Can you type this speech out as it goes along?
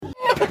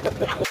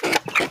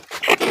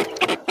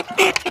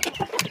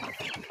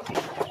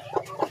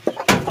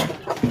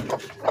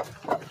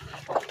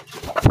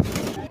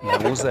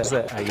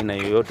nauza aina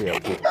yoyote ya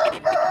kuku.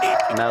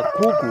 Na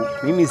kuku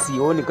mimi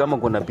sioni kama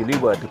kuna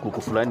bilivu ati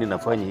kuku fulani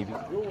nafanya hivi.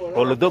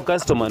 Although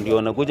customer ndio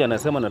wanakuja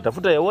anasema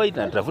natafuta ya white,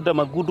 natafuta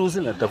magudusi,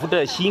 natafuta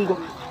ya shingo,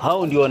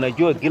 hao ndio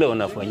wanajua kile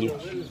wanafanyia.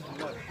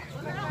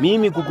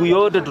 Mimi kuku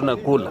yote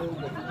tunakula.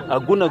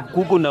 Hakuna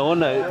kuku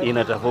naona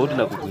ina tofauti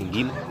na kuku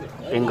nyingine.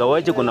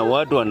 Ingawaje kuna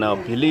watu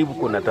wanabelieve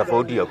kuna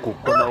tofauti ya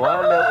kuku. Kuna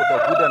wale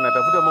utakuta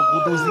anatafuta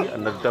magudusi,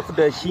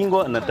 anatafuta ya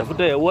shingo,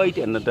 anatafuta ya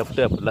white,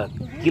 anatafuta ya black.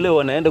 Kile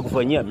wanaenda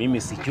kufanyia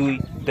mimi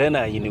sijui, tena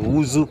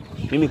hainihusu.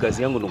 Mimi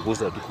kazi yangu ni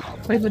kuuza tu.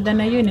 Kwa hivyo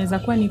dhana hiyo inaweza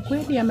kuwa ni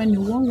kweli ama ni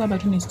uongo ama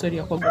tu ni historia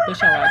ya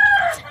kuogopesha watu?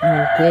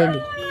 Ni kweli.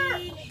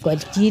 Kwa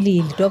ajili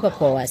ilitoka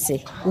kwa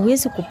wase.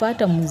 Huwezi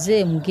kupata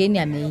mzee mgeni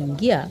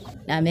ameingia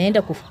na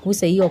ameenda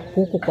kufukuza hiyo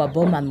kuku kwa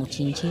boma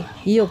amchinjie.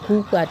 Hiyo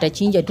kuku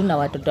atachinja tu na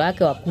watoto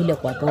wake wakule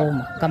kwa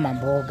boma kama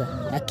mboga.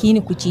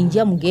 Lakini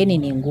kuchinjia mgeni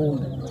ni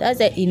ngumu.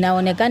 Sasa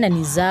inaonekana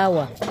ni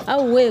zawa.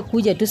 Au wewe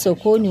kuja tu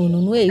sokoni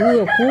ununue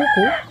hiyo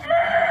kuku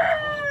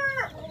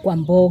kwa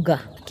mboga.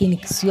 Lakini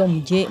sio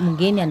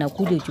mgeni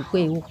anakuja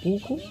uchukue hiyo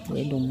kuku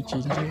ndio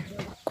mchinjie.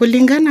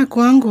 Kulingana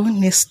kwangu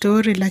ni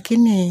story,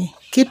 lakini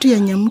kitu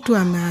yenye mtu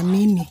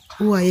ameamini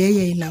huwa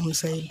yeye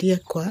inamsaidia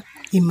kwa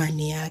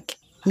imani yake.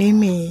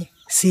 Mimi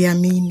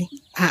siamini.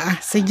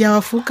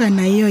 Sijawafuka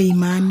na hiyo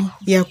imani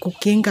ya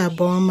kukinga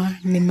boma.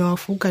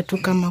 Nimewafuka tu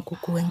kama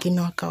kuku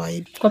wengine wa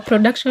kawaida. Kwa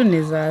production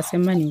naweza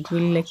sema ni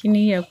kweli,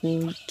 lakini ya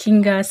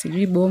kukinga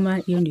sijui boma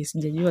hiyo ndio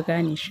sijajua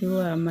kama ni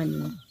sure ama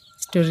ni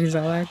story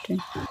za watu.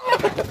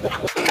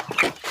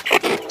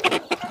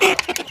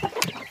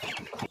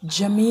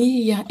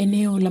 Jamii ya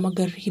eneo la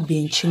magharibi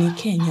nchini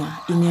Kenya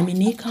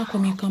imeaminika kwa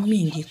miaka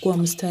mingi kuwa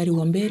mstari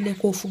wa mbele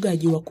kwa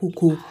ufugaji wa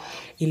kuku,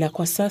 ila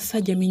kwa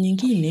sasa jamii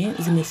nyingine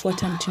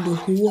zimefuata mtindo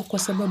huo kwa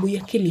sababu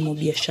ya kilimo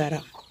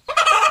biashara.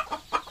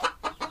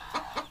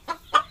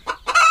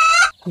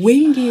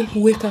 Wengi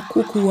huweka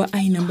kuku wa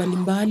aina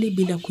mbalimbali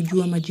bila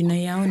kujua majina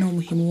yao na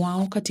umuhimu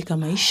wao katika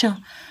maisha,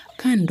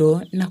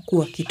 kando na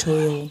kuwa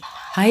kitoweo.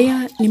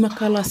 Haya ni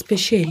makala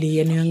spesheli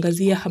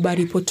yanayoangazia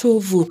habari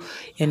potovu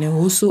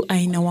yanayohusu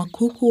aina wa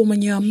kuku wa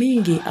manyoya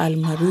mengi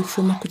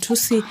almaarufu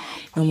makutusi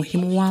na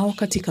umuhimu wao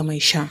katika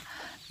maisha.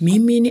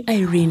 Mimi ni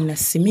Irene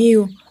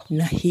Nasimiu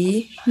na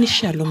hii ni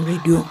Shalom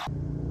Radio.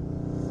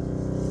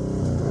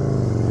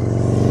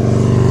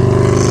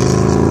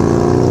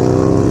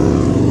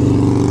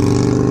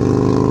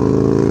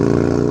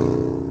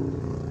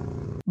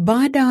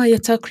 Baada ya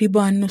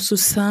takriban nusu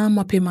saa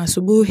mapema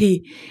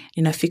asubuhi,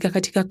 ninafika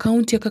katika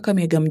kaunti ya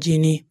Kakamega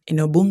mjini,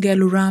 eneo bunge ya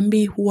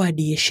Lurambi,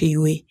 wadi ya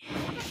Sheiwe.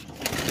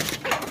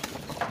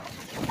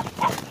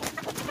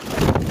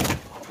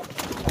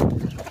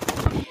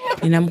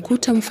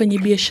 Ninamkuta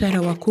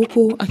mfanyabiashara wa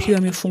kuku akiwa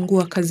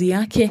amefungua kazi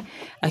yake,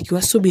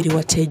 akiwasubiri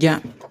wateja.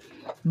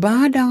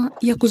 Baada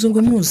ya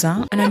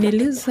kuzungumza,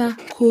 ananieleza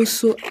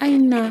kuhusu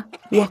aina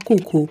wa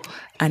kuku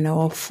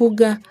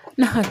anawafuga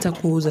na hata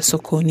kuuza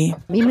sokoni.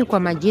 Mimi kwa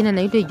majina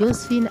naitwa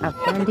Josephine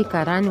Afandi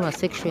Karani wa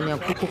section ya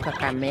kuku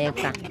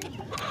Kakamega.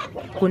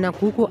 Kuna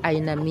kuku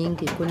aina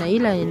mingi. Kuna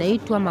ile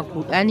inaitwa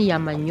makugani ya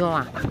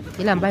manyoa,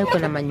 ile ambayo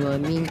kuna manyoa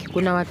mingi.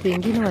 Kuna watu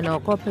wengine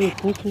wanaokopa hii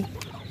kuku,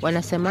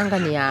 wanasemanga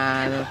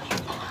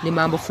ni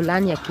mambo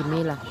fulani ya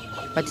kimila.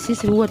 But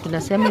sisi huwa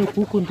tunasema hii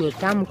kuku ndio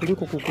tamu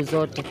kuliko kuku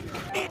zote.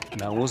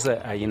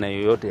 Nauza aina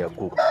yoyote ya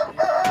kuku.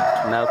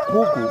 Na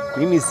kuku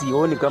mimi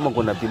sioni kama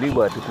kuna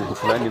bilivu ati kuku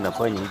fulani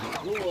nafanya hivi.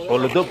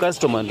 Although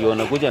customer ndio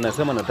wanakuja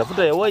anasema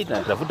natafuta ya white,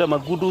 natafuta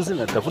magudusi,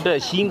 natafuta ya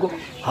shingo,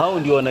 hao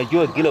ndio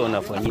wanajua kile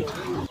wanafanyia.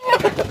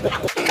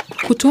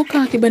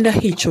 Kutoka kibanda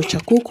hicho cha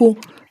kuku,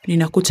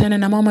 ninakutana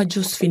na mama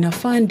Josephine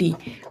Afandi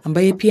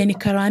ambaye pia ni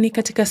karani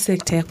katika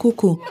sekta ya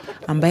kuku,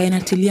 ambaye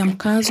anatilia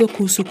mkazo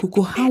kuhusu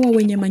kuku hawa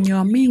wenye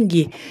manyoya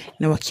mengi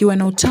na wakiwa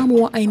na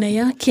utamu wa aina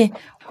yake,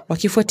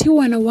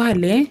 wakifuatiwa na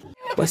wale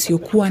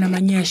wasiokuwa na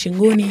manyoya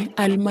shingoni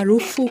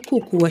almaarufu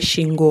kuku wa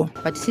shingo.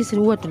 But sisi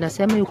huwa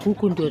tunasema hii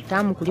kuku ndio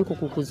tamu kuliko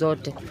kuku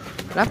zote.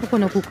 Alafu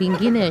kuna kuku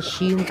ingine ya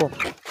shingo.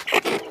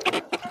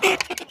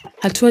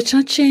 Hatua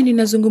chache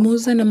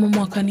ninazungumza na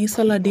mama wa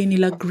kanisa la dini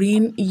la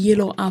Green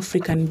Yellow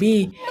African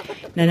Bee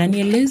na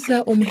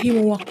ananieleza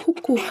umuhimu wa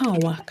kuku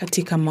hawa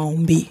katika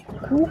maombi.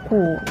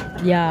 Kuku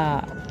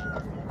ya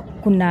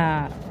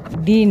kuna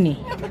dini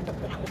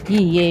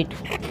hii yetu.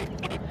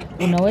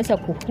 Unaweza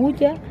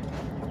kukuja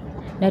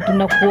na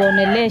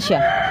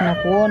tunakuonelesha,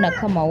 tunakuona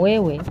kama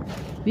wewe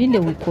vile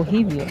uko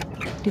hivyo.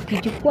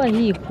 Tukichukua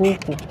hii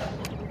kuku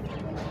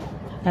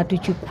na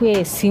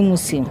tuchukue simu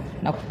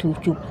na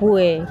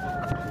tuchukue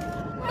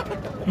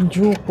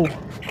njuku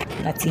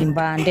na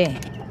timbande,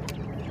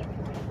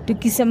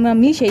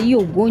 tukisimamisha hiyo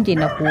ugonjwa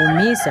na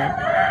kuumiza,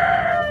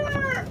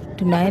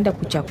 tunaenda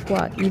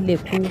kuchukua ile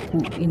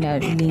kuku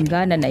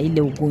inalingana na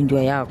ile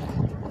ugonjwa yako,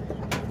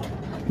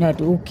 na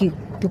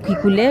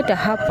tukikuleta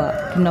hapa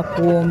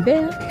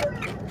tunakuombea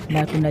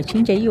na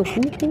tunachinja hiyo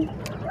kuku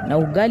na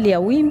ugali ya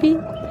wimbi,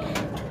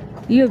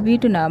 hiyo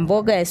vitu na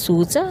mboga ya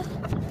suza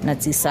na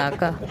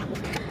tisaka.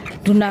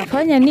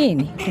 Tunafanya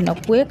nini?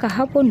 Tunakuweka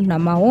hapo na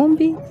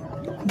maombi,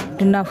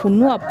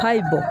 tunafunua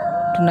Bible,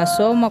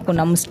 tunasoma,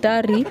 kuna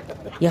mstari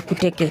ya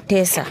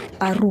kuteketeza,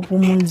 harufu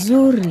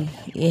mzuri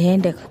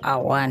iende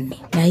awani,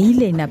 na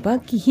ile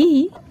inabaki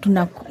hii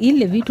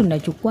ile vitu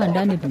tunachukua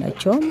ndani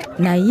tunachoma,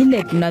 na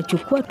ile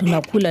tunachukua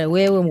tunakula,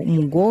 wewe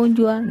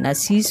mgonjwa na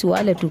sisi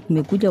wale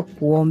tumekuja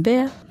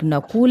kuombea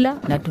tunakula,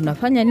 na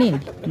tunafanya nini?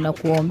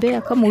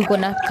 Tunakuombea. Kama uko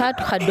na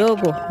katu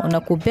kadogo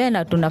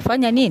unakupena,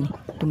 tunafanya nini?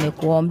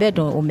 Tumekuombea,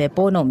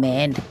 umepona,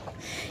 umeenda,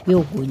 hiyo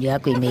ugonjwa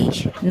yako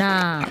imeisha.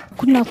 Na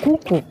kuna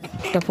kuku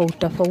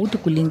tofauti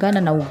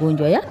kulingana na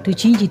ugonjwa ya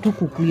tuchinji tu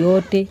kuku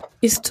yote.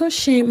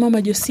 Isitoshe,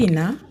 Mama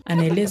Josina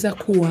anaeleza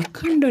kuwa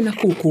kando na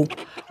kuku,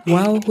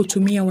 wao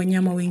hutumia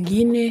wanyama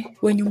wengine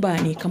wa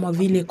nyumbani kama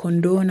vile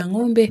kondoo na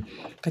ng'ombe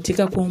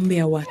katika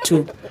kuombea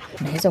watu.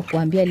 Naweza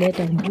kuambia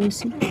leta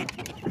mbuzi,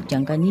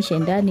 uchanganyishe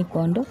ndani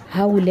kondoo,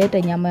 au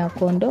leta nyama ya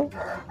kondoo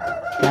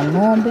na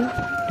ng'ombe,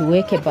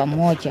 tuweke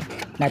pamoja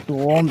na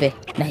tuombe,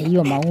 na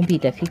hiyo maombi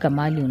itafika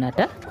mahali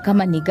unataka.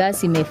 Kama ni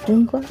gasi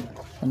imefungwa,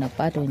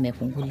 unapata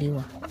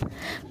imefunguliwa.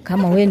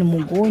 Kama wewe ni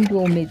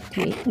mgonjwa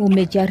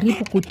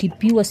umejaribu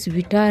kutibiwa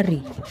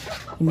hospitali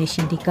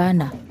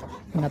imeshindikana,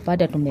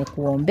 unapata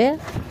tumekuombea.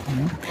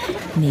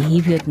 Ni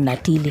hivyo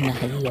tunatili na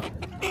hiyo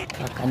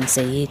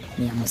kanisa yetu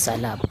ya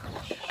msalaba.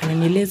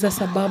 Ananieleza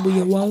sababu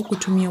ya wao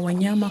kutumia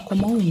wanyama kwa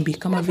maombi,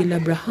 kama vile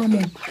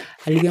Abrahamu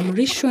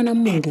aliamrishwa na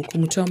Mungu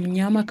kumtoa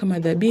mnyama kama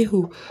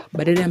dhabihu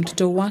badala ya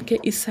mtoto wake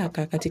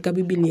Isaka katika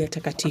Biblia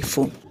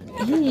takatifu.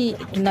 Hii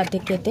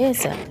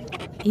tunateketeza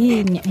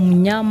hii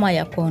mnyama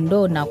ya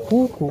kondoo na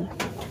kuku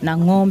na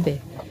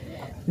ng'ombe,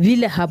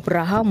 vile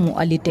Abrahamu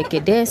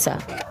aliteketeza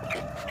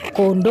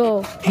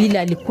kondoo vile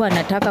alikuwa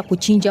anataka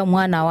kuchinja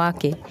mwana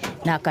wake,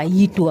 na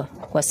akaitwa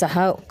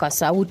kwa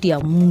sauti ya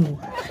Mungu,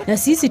 na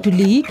sisi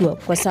tuliitwa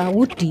kwa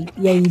sauti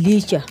ya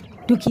Elisha.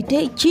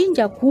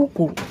 Tukichinja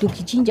kuku,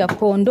 tukichinja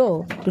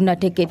kondoo,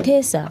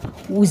 tunateketeza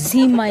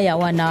uzima ya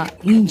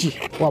wananchi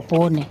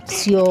wapone,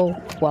 sio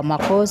kwa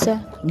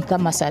makosa, ni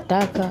kama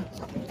sadaka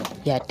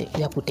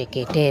ya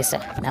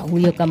kuteketeza, na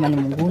huyo kama ni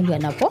mgonjwa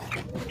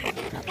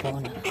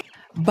napona.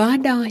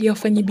 Baada ya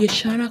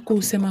wafanyabiashara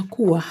kusema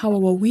kuwa hawa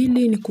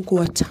wawili ni kuku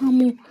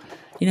watamu,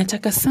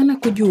 ninataka sana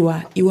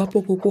kujua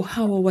iwapo kuku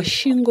hawa wa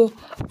shingo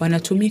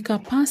wanatumika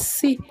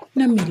pasi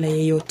na mila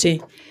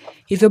yeyote.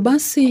 Hivyo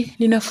basi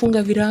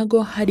ninafunga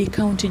virago hadi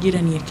kaunti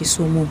jirani ya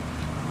Kisumu.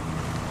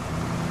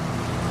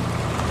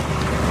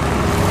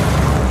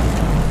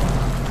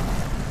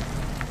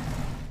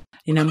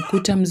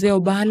 Ninamkuta mzee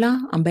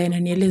Obala ambaye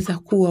ananieleza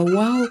kuwa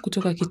wao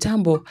kutoka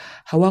kitambo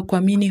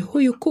hawakuamini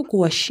huyu kuku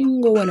wa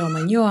shingo wala wa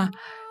manyoa,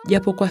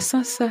 japo kwa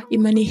sasa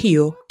imani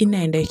hiyo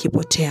inaenda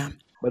ikipotea.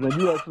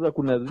 Najua sasa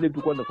kuna zile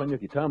tulikuwa tunafanya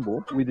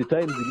kitambo, with the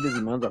time zingine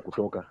zimeanza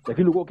kutoka.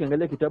 Lakini ulikuwa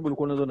ukiangalia kitambo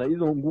ulikuwa unaona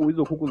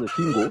hizo kuku za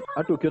shingo,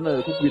 hata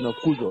ukiona kuku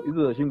inafukuzwa,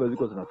 hizo za shingo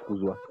zilikuwa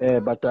zinafukuzwa.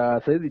 But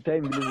sasa hizi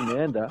time zile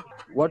zimeenda,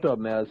 watu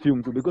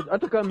wameassume tu, because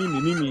hata kama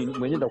mimi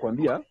mwenyewe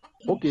ndakwambia,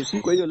 okay, si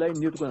kwa hiyo line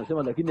ndio tulikuwa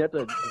tunasema, lakini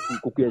hata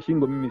kuku ya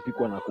shingo mimi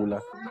sikuwa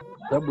nakula.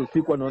 Sababu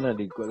sikuwa naona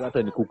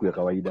hata ni kuku ya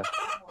kawaida.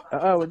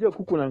 Unajua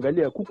kuku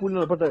unaangalia, kuku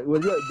unapata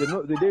unajua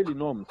the daily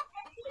norms.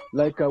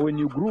 Like when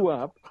you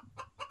grew up,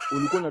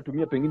 ulikuwa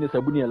unatumia pengine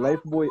sabuni ya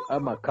Lifebuoy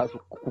ama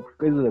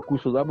hizo za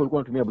kuso, sababu ulikuwa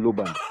unatumia Blue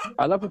Band.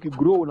 Alafu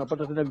kigrow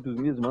unapata tena vitu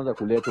zingine zimeanza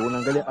kuleta,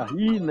 unaangalia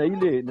hii na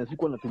ile na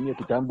sikuwa natumia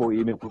kitambo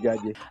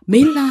imekujaje.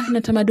 Mila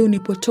na tamaduni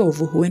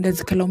potovu huenda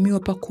zikalaumiwa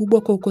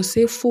pakubwa kwa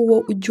ukosefu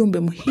wa ujumbe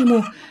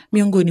muhimu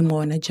miongoni mwa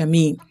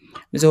wanajamii.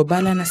 Mzee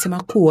Obala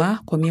anasema kuwa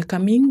kwa miaka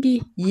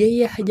mingi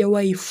yeye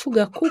hajawahi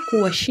fuga kuku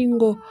wa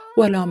shingo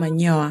wala wa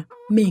manyoya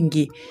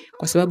mingi,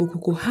 kwa sababu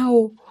kuku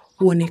hao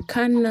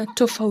huonekana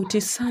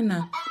tofauti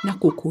sana na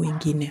kuku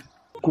wengine.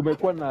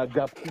 Kumekuwa na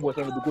gap kubwa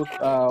sana because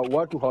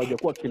watu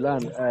hawajakuwa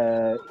kilan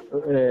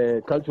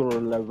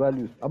cultural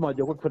values, ama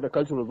hawajakuwa kufuata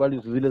cultural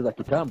values zile za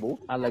kitambo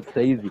unlike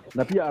saizi.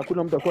 Na pia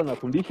hakuna mtu alikuwa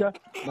anafundisha,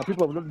 na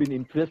people have not been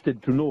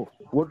interested to know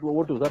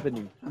what was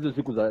happening hizo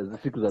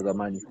siku za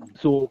zamani.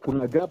 So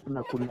kuna gap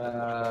na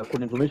kuna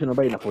information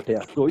ambayo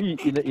inapotea. So hii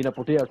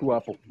inapotea tu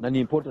hapo, na ni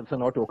important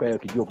sana watu wakae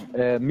wakijua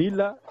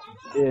mila,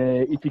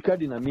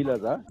 itikadi na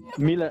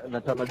mila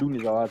na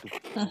tamaduni za watu.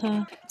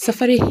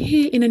 Safari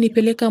hii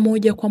inanipeleka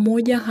moja kwa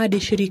moja hadi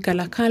shirika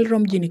la Kalro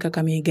mjini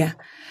Kakamega.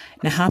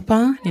 Na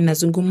hapa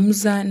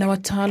ninazungumza na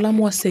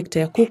wataalamu wa sekta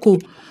ya kuku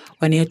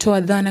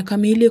wanaotoa dhana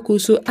kamili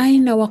kuhusu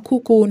aina wa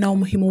kuku na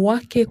umuhimu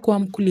wake kwa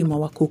mkulima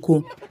wa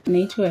kuku.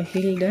 Naitwa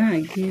Hilda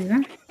Agiza.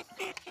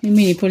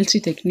 Mimi ni poultry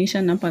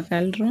technician hapa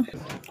Kalro.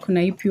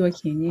 Kuna ipi wa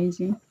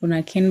kienyeji,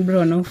 kuna Kenbro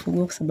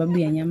wanaofugwa kwa sababu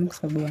ya nyama, kwa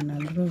sababu wana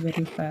grow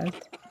very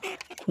fast.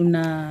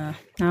 Kuna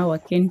Hawa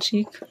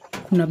Kenchick,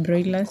 kuna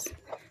broilers.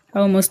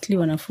 Hao mostly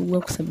wanafugwa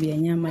kwa sababu ya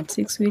nyama, at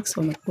 6 weeks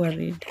wamekuwa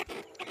ready.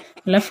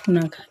 Alafu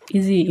kuna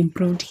hizi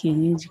improved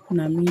kienyeji,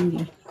 kuna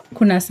mingi.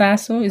 Kuna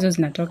Saso, hizo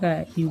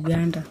zinatoka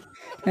Uganda.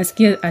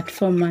 Nasikia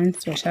at 4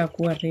 months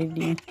washakuwa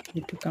ready,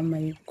 vitu kama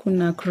hivyo.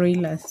 Kuna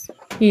broilers.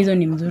 Hizo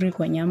ni mzuri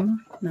kwa nyama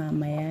na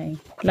mayai.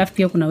 Alafu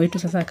pia kuna wetu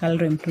sasa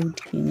Kalro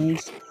improved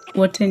kienyeji.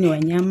 Wote ni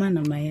wanyama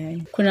na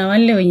mayai. Kuna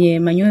wale wenye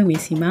manyoya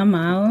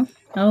imesimama hao,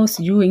 au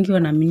sijui wengi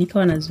wanaaminika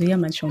wanazuia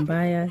macho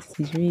mbaya,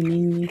 sijui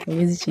nini,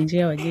 hawezi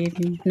chinjia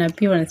wageni. Na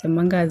pia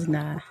wanasemanga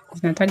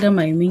zinataga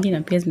mayai mingi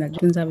na pia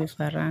zinatunza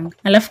vifaranga.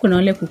 Alafu kuna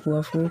wale kuku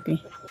wafupi,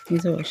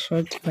 hizo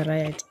short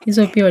variety.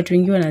 Hizo pia watu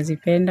wengi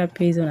wanazipenda,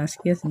 pia hizo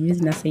nasikia sijui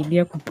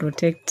zinasaidia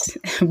kuprotect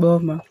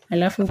boma.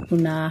 Alafu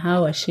kuna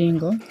hawa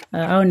shingo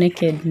au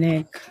naked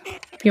neck.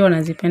 Pia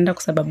wanazipenda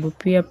kwa sababu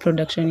pia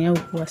production yao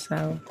huwa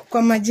sawa.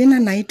 Kwa majina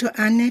naitwa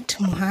Anet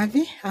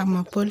Muhavi, I'm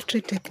a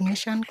poultry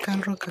technician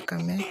Kanro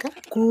Kakamega.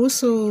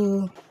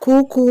 Kuhusu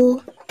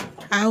kuku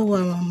au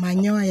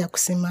manyoya ya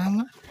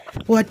kusimama,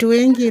 watu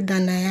wengi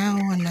dhana yao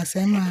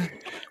wanasema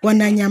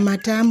wana nyama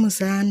tamu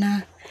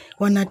sana,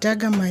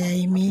 wanataga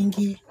mayai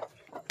mingi.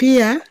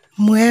 Pia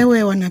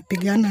mwewe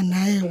wanapigana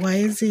naye,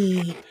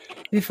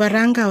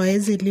 vifaranga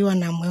waezi liwa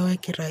na mwewe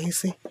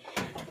kirahisi.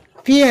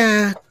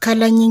 Pia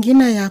kala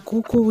nyingine ya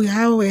kuku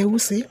hao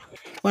weusi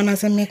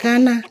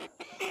wanasemekana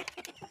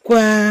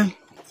kwa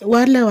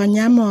wale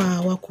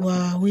wanyama wa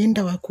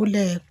kuwawinda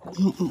wakule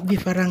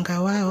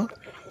vifaranga wao,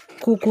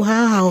 kuku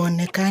hao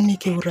hawaonekani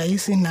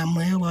kiurahisi na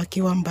mwewe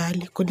wakiwa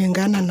mbali.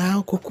 Kulingana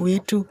nao kuku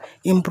wetu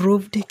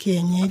improved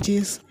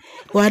kienyeji,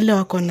 wale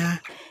wako na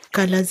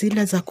kala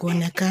zile za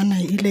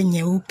kuonekana ile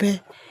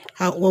nyeupe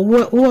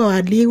huwa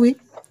waliwi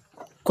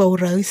kwa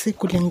urahisi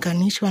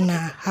kulinganishwa na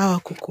hawa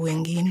kuku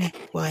wengine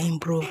wa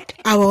improved.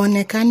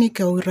 Hawaonekani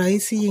kwa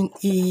urahisi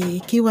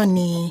ikiwa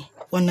ni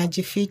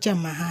wanajificha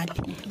mahali.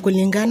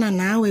 Kulingana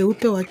na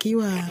weupe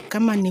wakiwa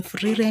kama ni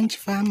free range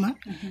farmer,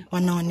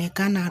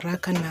 wanaonekana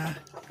haraka na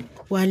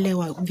wale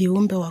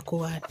viumbe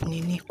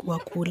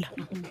wakula.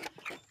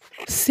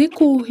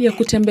 Siku ya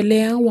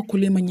kutembelea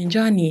wakulima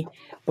nyanjani,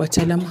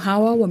 wataalamu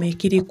hawa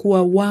wamekiri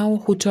kuwa wao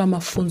hutoa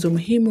mafunzo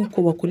muhimu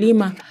kwa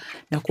wakulima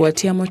na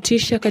kuwatia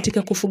motisha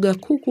katika kufuga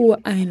kuku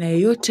wa aina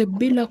yoyote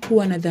bila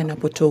kuwa na dhana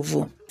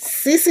potovu.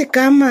 Sisi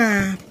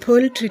kama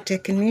poultry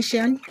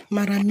technician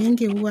mara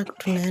mingi huwa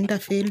tunaenda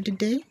field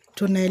day,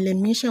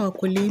 tunaelimisha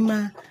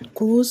wakulima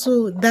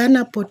kuhusu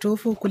dhana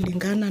potofu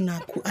kulingana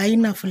na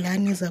aina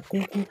fulani za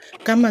kuku,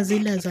 kama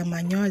zile za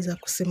manyoya za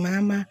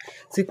kusimama,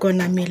 ziko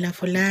na mila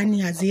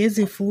fulani,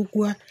 haziwezi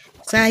fugwa.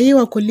 Saa hii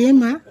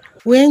wakulima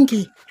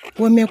wengi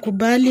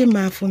wamekubali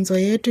mafunzo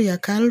yetu ya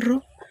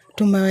Kalro,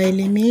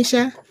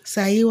 tumewaelimisha,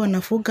 saa hii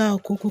wanafuga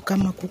kuku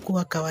kama kuku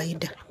wa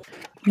kawaida.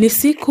 Ni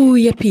siku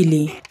ya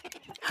pili.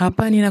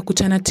 Hapa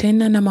ninakutana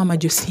tena na Mama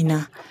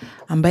Josina,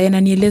 ambaye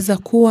ananieleza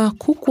kuwa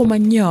kuku wa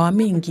manyoya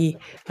mingi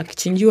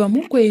akichinjiwa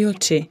mkwe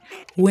yeyote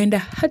huenda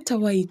hata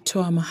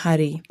waitoa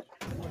mahari.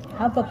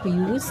 Hapa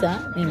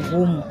kuiuza ni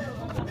ngumu.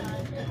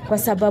 Kwa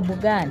sababu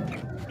gani?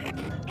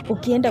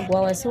 Ukienda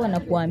kwa wazee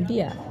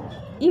wanakuambia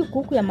hii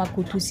kuku ya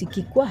makutusi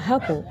kikua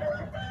hapo,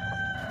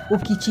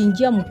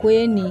 ukichinjia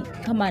mkweni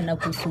kama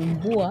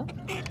anakusumbua,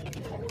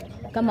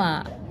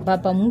 kama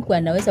baba mkwe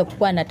anaweza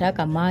kuwa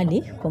anataka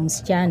mali kwa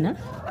msichana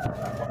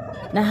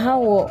na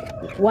hao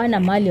wana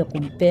mali ya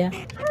kumpea.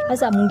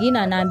 Sasa mwingine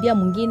anaambia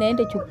mwingine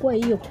ende chukua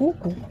hiyo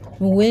kuku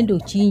uende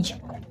uchinje.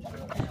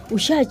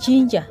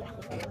 Ushachinja,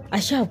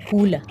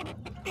 ashakula.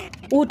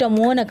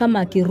 Utamuona kama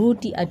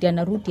akiruti ati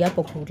anaruti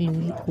hapo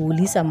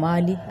kuuliza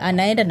mali,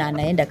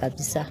 anaenda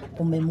kabisa.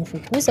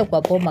 Umemfukuza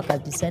kwa boma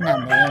kabisa na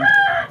ameenda.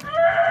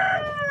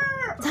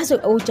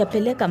 Sasa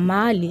uchapeleka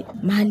mali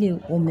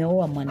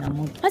umeoa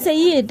mwanamke. Sasa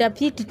hii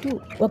itapiti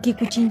tu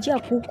wakikuchinjia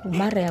kuku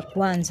mara ya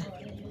kwanza,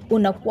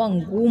 unakuwa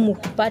ngumu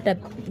kupata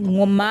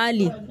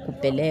mali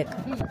kupeleka.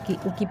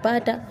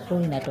 Ukipata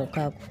roho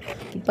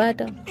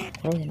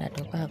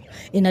inatoka.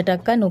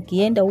 Inatakana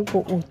ukienda huko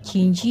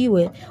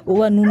uchinjiwe,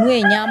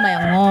 uwanunue nyama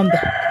ya ng'ombe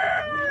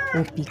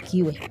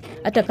upikiwe.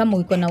 Hata kama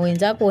uko na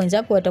wenzako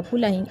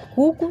watakula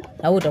kuku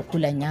na wewe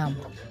utakula nyama.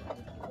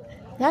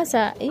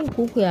 Sasa hii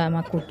kuku ya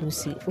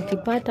makutusi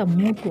ukipata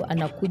mtu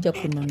anakuja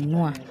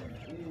kununua,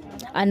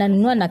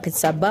 ananunua na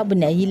sababu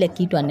na ile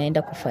kitu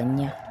anaenda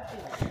kufanyia.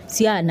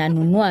 Si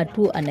ananunua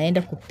tu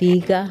anaenda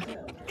kupiga.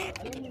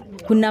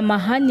 Kuna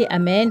mahali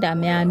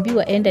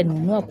ameambiwa enda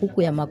nunua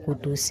kuku ya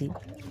makutusi,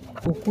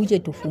 ukuje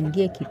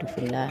tufungie kitu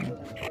fulani,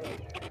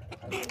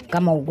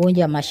 kama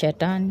ugonjwa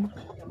mashatani,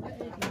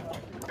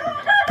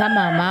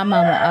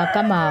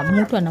 kama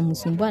mtu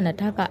anamsumbua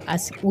anataka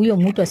huyo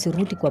mtu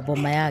asiruti kwa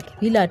boma yake,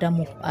 bila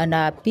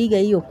anapiga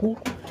hiyo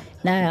kuku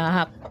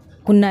na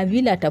kuna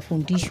vile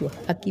atafundishwa,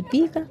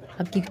 akipiga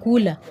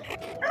akikula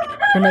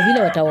kuna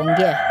vile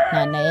wataongea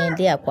na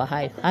anaendea kwa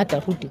hayo, hata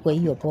ruti kwa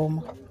hiyo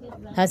boma.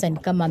 Sasa ni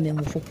kama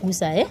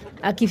amemfukuza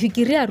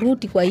akifikiria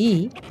ruti kwa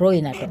hii, roho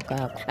inatoka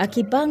hapo.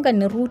 Akipanga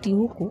ni ruti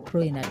huku,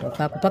 roho inatoka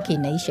hapo mpaka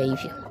inaisha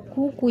hivyo.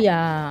 Kuku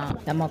ya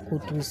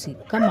makutusi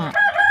kama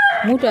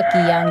mtu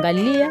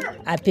akiangalia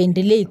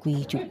apendelee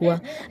kuichukua.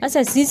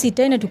 Sasa sisi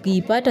tena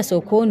tukiipata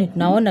sokoni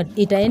tunaona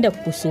itaenda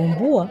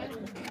kusumbua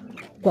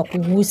kwa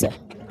kuuza.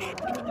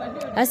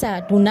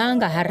 Sasa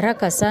tunanga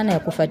haraka sana ya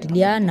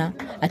kufuatiliana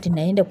ati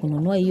naenda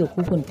kununua hiyo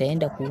kuku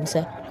nitaenda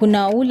kuuza.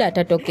 Kuna ule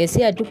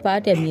atatokezea tu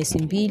baada ya miezi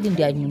 2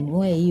 ndio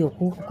anunue hiyo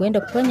kuku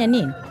kwenda kufanya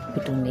nini?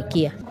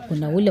 Kutumikia.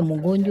 Kuna ule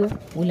mgonjwa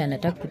ule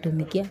anataka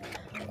kutumikia.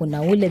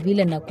 kuna ule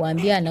vile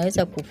nakuambia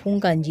anaweza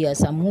kufunga njia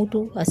za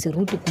mtu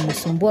asirudi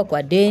kumsumbua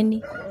kwa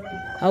deni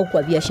au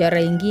kwa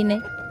biashara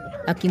ingine.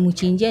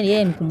 Akimchinjia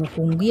yeye ni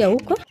kumfungia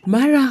huko.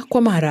 Mara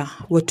kwa mara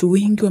watu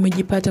wengi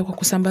wamejipata kwa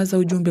kusambaza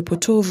ujumbe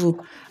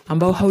potovu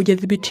ambao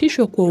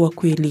haujathibitishwa kuwa wa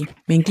kweli.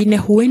 Mengine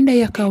huenda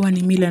yakawa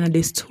ni mila na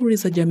desturi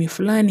za jamii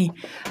fulani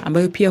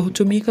ambayo pia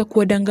hutumika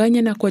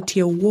kuwadanganya na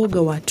kuwatia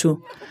uoga watu.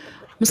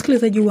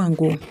 Msikilizaji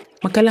wangu,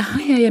 makala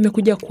haya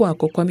yamekuja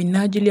kwako kwa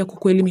minajili ya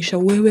kukuelimisha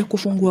wewe,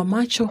 kufungua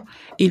macho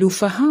ili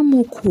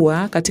ufahamu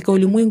kuwa katika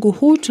ulimwengu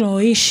huu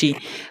tunaoishi,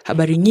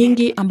 habari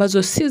nyingi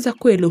ambazo si za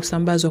kweli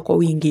husambazwa kwa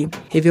wingi.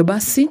 Hivyo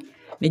basi,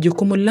 ni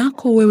jukumu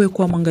lako wewe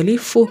kuwa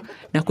mwangalifu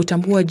na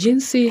kutambua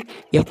jinsi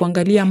ya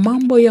kuangalia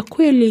mambo ya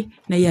kweli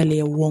na yale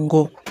ya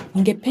uongo.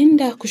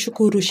 Ningependa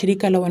kushukuru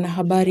shirika la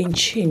wanahabari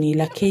nchini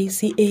la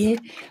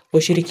KCA kwa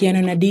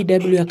ushirikiano na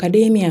DW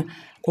Academia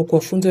kwa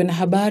kuwafunza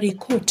wanahabari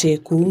kote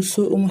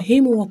kuhusu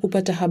umuhimu wa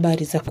kupata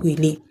habari za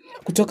kweli.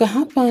 Kutoka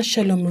hapa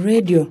Shalom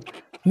Radio,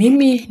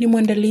 mimi ni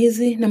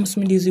mwandalizi na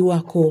msimulizi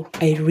wako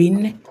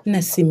Irene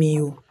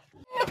Nasimiu.